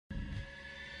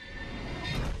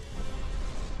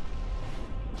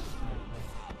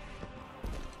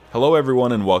Hello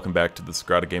everyone and welcome back to the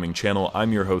SKIRATA Gaming channel.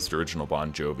 I'm your host, Original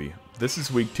Bon Jovi. This is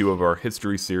week 2 of our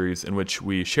history series in which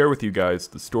we share with you guys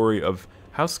the story of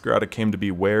how SKIRATA came to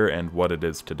be where and what it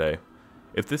is today.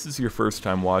 If this is your first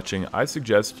time watching, I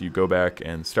suggest you go back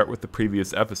and start with the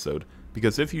previous episode,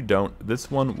 because if you don't,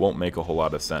 this one won't make a whole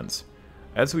lot of sense.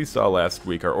 As we saw last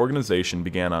week, our organization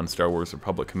began on Star Wars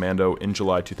Republic Commando in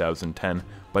July 2010,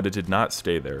 but it did not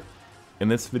stay there. In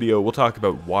this video, we'll talk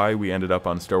about why we ended up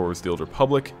on Star Wars The Old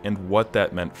Republic and what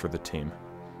that meant for the team.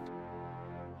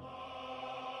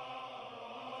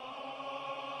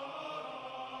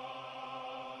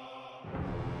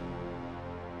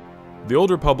 The Old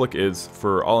Republic is,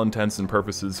 for all intents and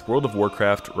purposes, World of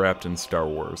Warcraft wrapped in Star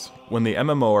Wars. When the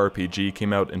MMORPG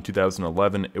came out in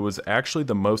 2011, it was actually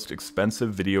the most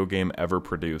expensive video game ever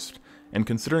produced, and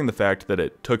considering the fact that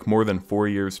it took more than 4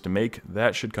 years to make,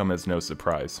 that should come as no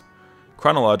surprise.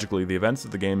 Chronologically, the events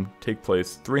of the game take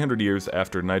place 300 years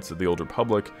after Knights of the Old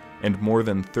Republic, and more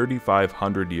than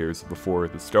 3,500 years before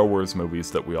the Star Wars movies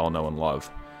that we all know and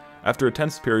love. After a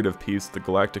tense period of peace, the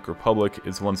Galactic Republic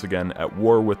is once again at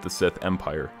war with the Sith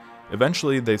Empire.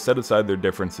 Eventually, they set aside their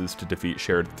differences to defeat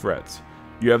shared threats.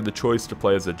 You have the choice to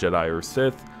play as a Jedi or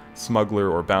Sith,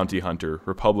 smuggler or bounty hunter,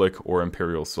 Republic or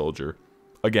Imperial soldier.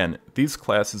 Again, these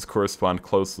classes correspond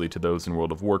closely to those in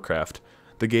World of Warcraft.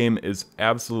 The game is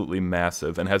absolutely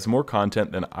massive and has more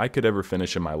content than I could ever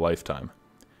finish in my lifetime.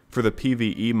 For the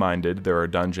PvE-minded, there are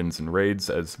dungeons and raids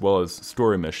as well as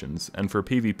story missions, and for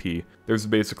PvP, there's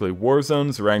basically war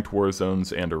zones, ranked war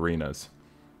zones, and arenas.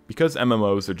 Because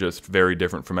MMOs are just very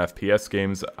different from FPS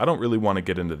games, I don't really want to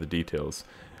get into the details.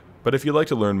 But if you'd like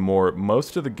to learn more,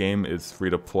 most of the game is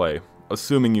free to play,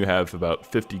 assuming you have about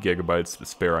 50 gigabytes to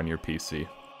spare on your PC.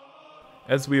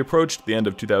 As we approached the end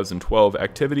of 2012,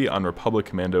 activity on Republic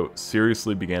Commando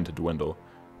seriously began to dwindle.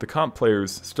 The comp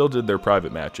players still did their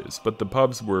private matches, but the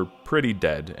pubs were pretty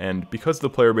dead, and because the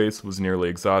player base was nearly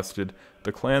exhausted,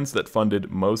 the clans that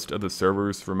funded most of the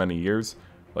servers for many years,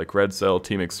 like Red Cell,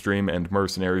 Team Extreme, and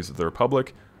Mercenaries of the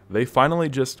Republic, they finally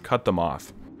just cut them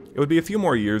off. It would be a few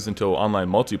more years until online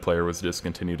multiplayer was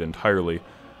discontinued entirely,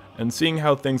 and seeing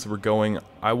how things were going,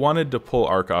 I wanted to pull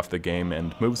ARC off the game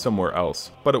and move somewhere else,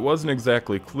 but it wasn't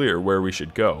exactly clear where we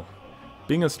should go.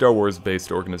 Being a Star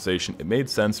Wars-based organization, it made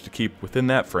sense to keep within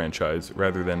that franchise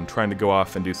rather than trying to go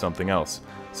off and do something else,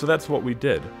 so that's what we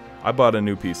did. I bought a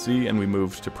new PC and we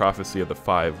moved to Prophecy of the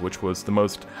Five, which was the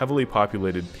most heavily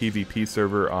populated PvP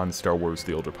server on Star Wars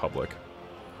The Old Republic.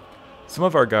 Some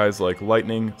of our guys like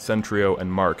Lightning, Centrio,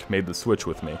 and Mark made the switch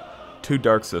with me. 2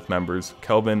 Dark Sith members,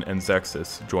 Kelvin and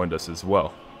Zexus, joined us as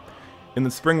well. In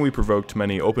the spring we provoked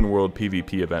many open-world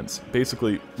PvP events.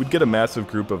 Basically, we'd get a massive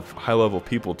group of high-level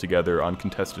people together on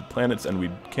contested planets and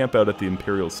we'd camp out at the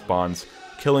Imperial spawns,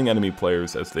 killing enemy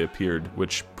players as they appeared,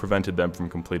 which prevented them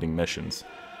from completing missions.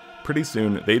 Pretty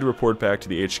soon, they'd report back to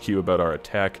the HQ about our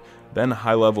attack, then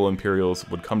high-level Imperials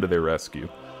would come to their rescue.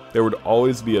 There would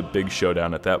always be a big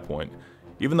showdown at that point.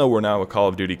 Even though we're now a Call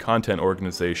of Duty content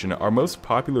organization, our most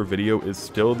popular video is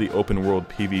still the open-world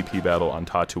PvP battle on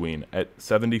Tatooine, at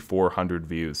 7,400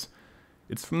 views.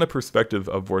 It's from the perspective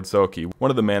of Wardzoki, one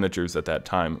of the managers at that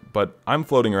time, but I'm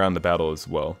floating around the battle as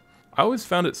well. I always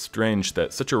found it strange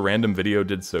that such a random video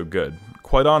did so good.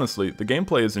 Quite honestly, the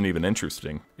gameplay isn't even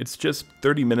interesting. It's just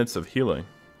 30 minutes of healing.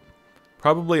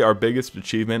 Probably our biggest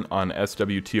achievement on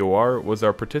SWTOR was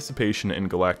our participation in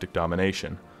Galactic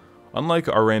Domination. Unlike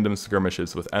our random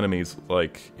skirmishes with enemies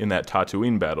like in that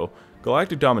Tatooine battle,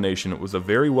 Galactic Domination was a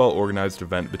very well organized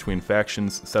event between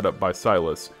factions set up by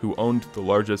Silas, who owned the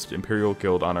largest Imperial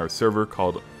guild on our server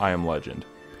called I Am Legend.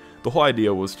 The whole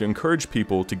idea was to encourage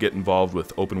people to get involved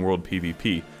with open world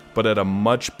PvP, but at a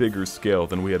much bigger scale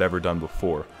than we had ever done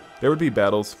before. There would be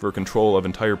battles for control of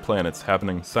entire planets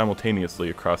happening simultaneously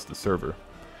across the server.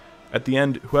 At the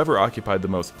end, whoever occupied the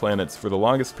most planets for the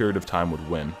longest period of time would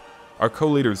win. Our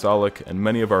co-leader Zalek and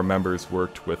many of our members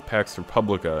worked with Pax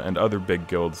Republica and other big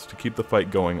guilds to keep the fight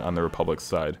going on the Republic's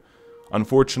side.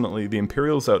 Unfortunately, the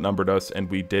Imperials outnumbered us and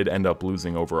we did end up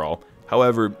losing overall.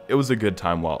 However, it was a good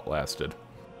time while it lasted.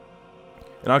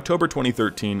 In October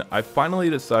 2013, I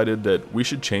finally decided that we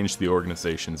should change the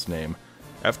organization's name.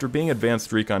 After being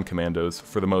Advanced Recon Commandos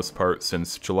for the most part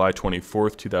since July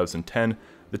 24th, 2010,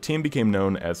 the team became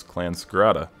known as Clan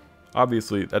SKIRATA.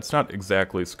 Obviously, that's not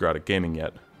exactly SKIRATA Gaming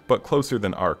yet, but closer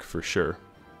than ARC for sure.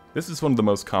 This is one of the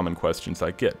most common questions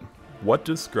I get. What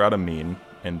does SKIRATA mean,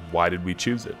 and why did we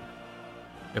choose it?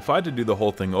 If I had to do the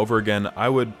whole thing over again, I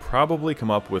would probably come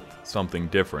up with something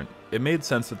different. It made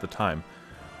sense at the time.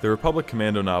 The Republic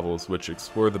Commando novels, which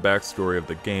explore the backstory of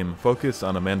the game, focus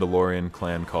on a Mandalorian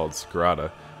clan called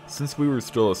SKIRATA. Since we were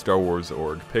still a Star Wars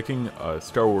org, picking a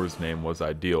Star Wars name was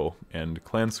ideal, and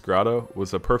Clan SKIRATA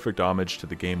was a perfect homage to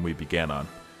the game we began on.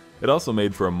 It also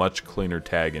made for a much cleaner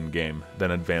tag in-game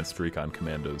than Advanced Recon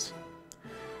Commandos.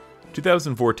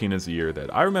 2014 is a year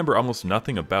that I remember almost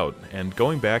nothing about, and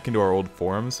going back into our old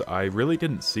forums, I really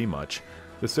didn't see much.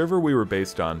 The server we were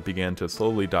based on began to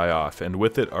slowly die off, and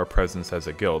with it our presence as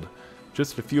a guild.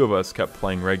 Just a few of us kept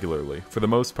playing regularly. For the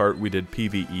most part, we did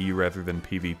PvE rather than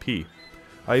PvP.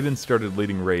 I even started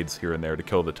leading raids here and there to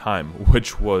kill the time,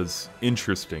 which was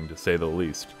interesting to say the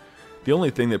least. The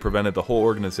only thing that prevented the whole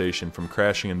organization from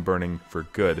crashing and burning for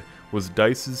good was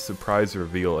DICE's surprise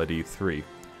reveal at E3.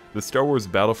 The Star Wars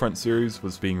Battlefront series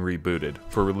was being rebooted,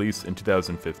 for release in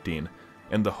 2015,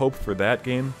 and the hope for that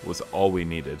game was all we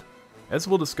needed. As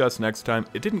we'll discuss next time,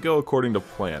 it didn't go according to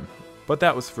plan, but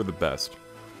that was for the best.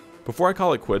 Before I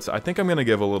call it quits, I think I'm going to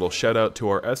give a little shout out to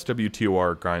our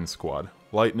SWTOR grind squad.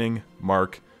 Lightning,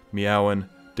 Mark, Meowin,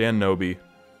 Dan Noby,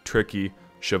 Tricky,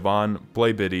 Siobhan,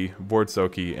 Blaybiddy,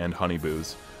 Bordsoki, and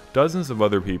Honeyboos. Dozens of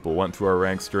other people went through our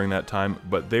ranks during that time,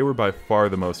 but they were by far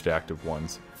the most active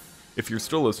ones. If you're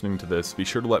still listening to this, be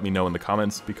sure to let me know in the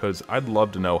comments because I'd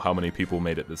love to know how many people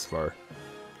made it this far.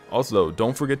 Also,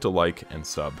 don't forget to like and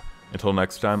sub. Until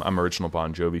next time, I'm Original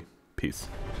Bon Jovi. Peace.